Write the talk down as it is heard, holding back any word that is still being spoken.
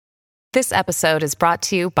This episode is brought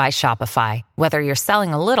to you by Shopify. Whether you're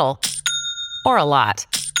selling a little or a lot,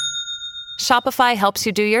 Shopify helps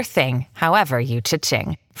you do your thing, however you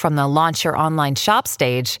cha-ching. From the launch your online shop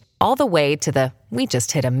stage, all the way to the we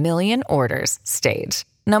just hit 1 million orders stage.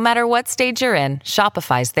 No matter what stage you're in,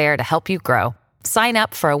 Shopify's there to help you grow. Sign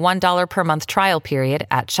up for a $1 per month trial period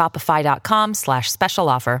at shopify.com/special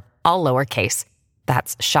offer, all lowercase.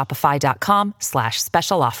 That's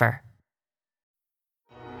shopify.com/special offer.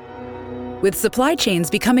 With supply chains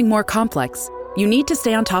becoming more complex, you need to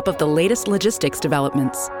stay on top of the latest logistics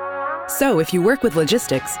developments. So if you work with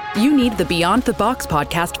logistics, you need the Beyond the Box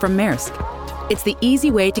podcast from Maersk. It's the easy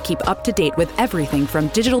way to keep up to date with everything from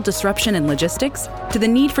digital disruption in logistics to the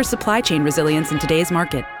need for supply chain resilience in today's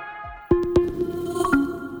market.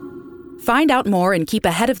 Find out more and keep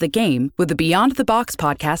ahead of the game with the Beyond the Box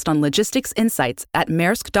podcast on logistics insights at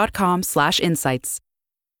maersk.com/insights.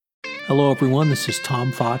 Hello, everyone. This is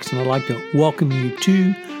Tom Fox, and I'd like to welcome you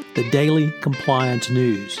to the Daily Compliance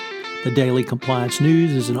News. The Daily Compliance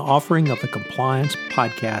News is an offering of the Compliance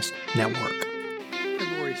Podcast Network.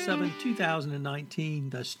 February 7, 2019,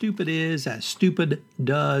 the Stupid Is as Stupid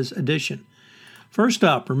Does edition. First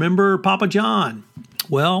up, remember Papa John?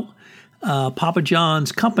 Well, Papa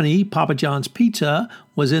John's company, Papa John's Pizza,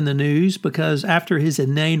 was in the news because after his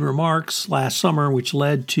inane remarks last summer, which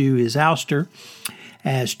led to his ouster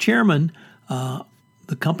as chairman,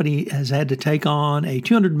 the company has had to take on a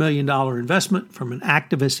 $200 million investment from an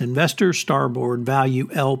activist investor, Starboard Value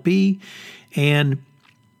LP, and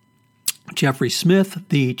Jeffrey Smith,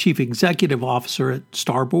 the chief executive officer at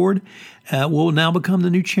Starboard, will now become the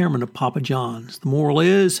new chairman of Papa John's. The moral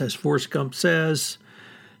is, as Forrest Gump says,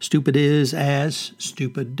 stupid is as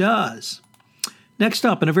stupid does. Next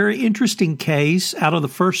up, in a very interesting case out of the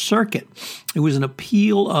First Circuit, it was an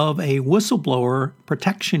appeal of a whistleblower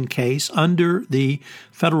protection case under the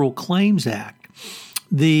Federal Claims Act.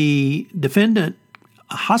 The defendant,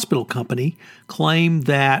 a hospital company, claimed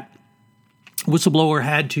that whistleblower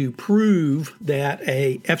had to prove that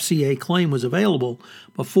a FCA claim was available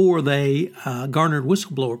before they garnered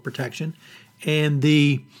whistleblower protection, and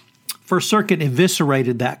the First Circuit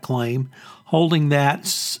eviscerated that claim, holding that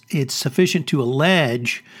it's sufficient to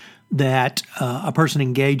allege that a person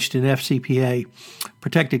engaged in FCPA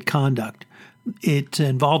protected conduct. It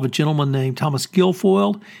involved a gentleman named Thomas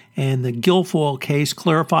Guilfoyle, and the Guilfoyle case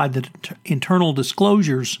clarified that internal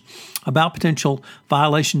disclosures about potential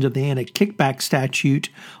violations of the anti-kickback statute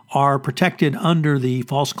are protected under the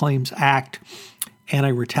False Claims Act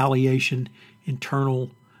anti-retaliation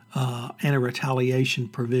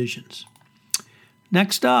provisions.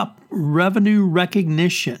 Next up, revenue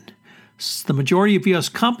recognition. The majority of U.S.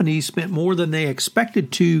 companies spent more than they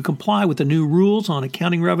expected to comply with the new rules on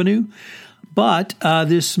accounting revenue, but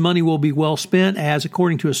this money will be well spent as,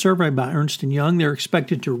 according to a survey by Ernst & Young, they're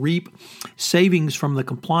expected to reap savings from the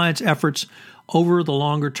compliance efforts over the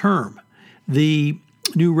longer term. The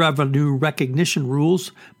new revenue recognition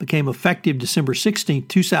rules became effective December 16,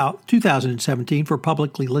 2017 for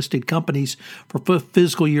publicly listed companies for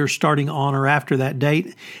fiscal year starting on or after that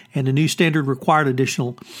date, and the new standard required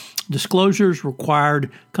additional disclosures,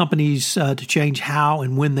 required companies to change how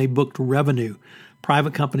and when they booked revenue.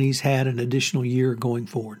 Private companies had an additional year going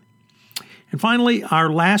forward. And finally, our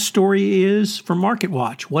last story is from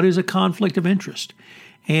MarketWatch. What is a conflict of interest?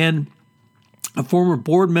 And a former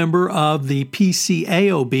board member of the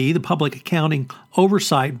PCAOB, the Public Accounting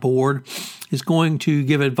Oversight Board, is going to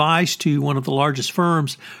give advice to one of the largest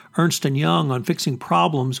firms, Ernst & Young, on fixing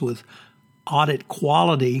problems with audit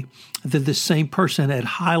quality that this same person had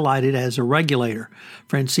highlighted as a regulator.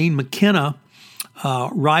 Francine McKenna,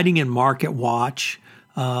 writing in MarketWatch,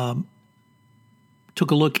 took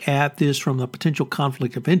a look at this from the potential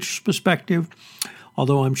conflict of interest perspective,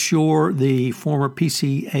 although I'm sure the former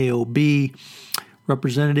PCAOB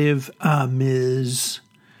representative, Ms.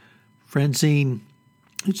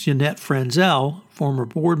 Jeanette Frenzel, former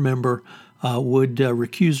board member, would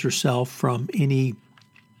recuse herself from any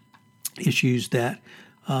issues that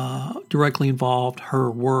directly involved her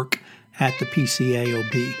work at the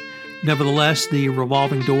PCAOB. Nevertheless, the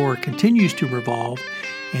revolving door continues to revolve,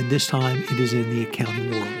 and this time it is in the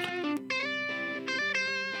accounting world.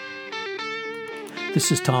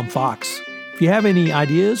 This is Tom Fox. If you have any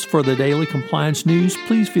ideas for the Daily Compliance News,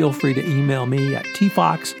 please feel free to email me at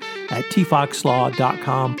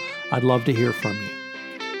tfox@tfoxlaw.com. I'd love to hear from you.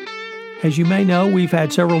 As you may know, we've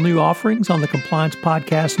had several new offerings on the Compliance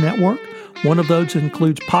Podcast Network. One of those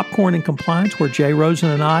includes Popcorn and Compliance, where Jay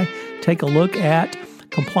Rosen and I take a look at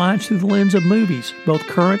compliance through the lens of movies, both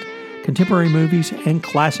current, contemporary movies, and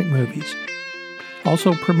classic movies.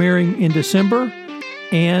 Also premiering in December,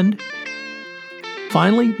 and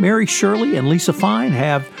Finally, Mary Shirley and Lisa Fine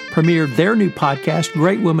have premiered their new podcast,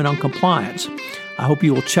 Great Women on Compliance. I hope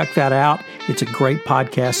you will check that out. It's a great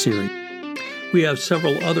podcast series. We have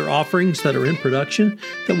several other offerings that are in production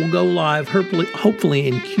that will go live hopefully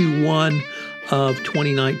in Q1 of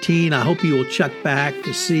 2019. I hope you will check back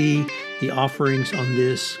to see the offerings on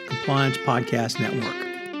this Compliance Podcast Network.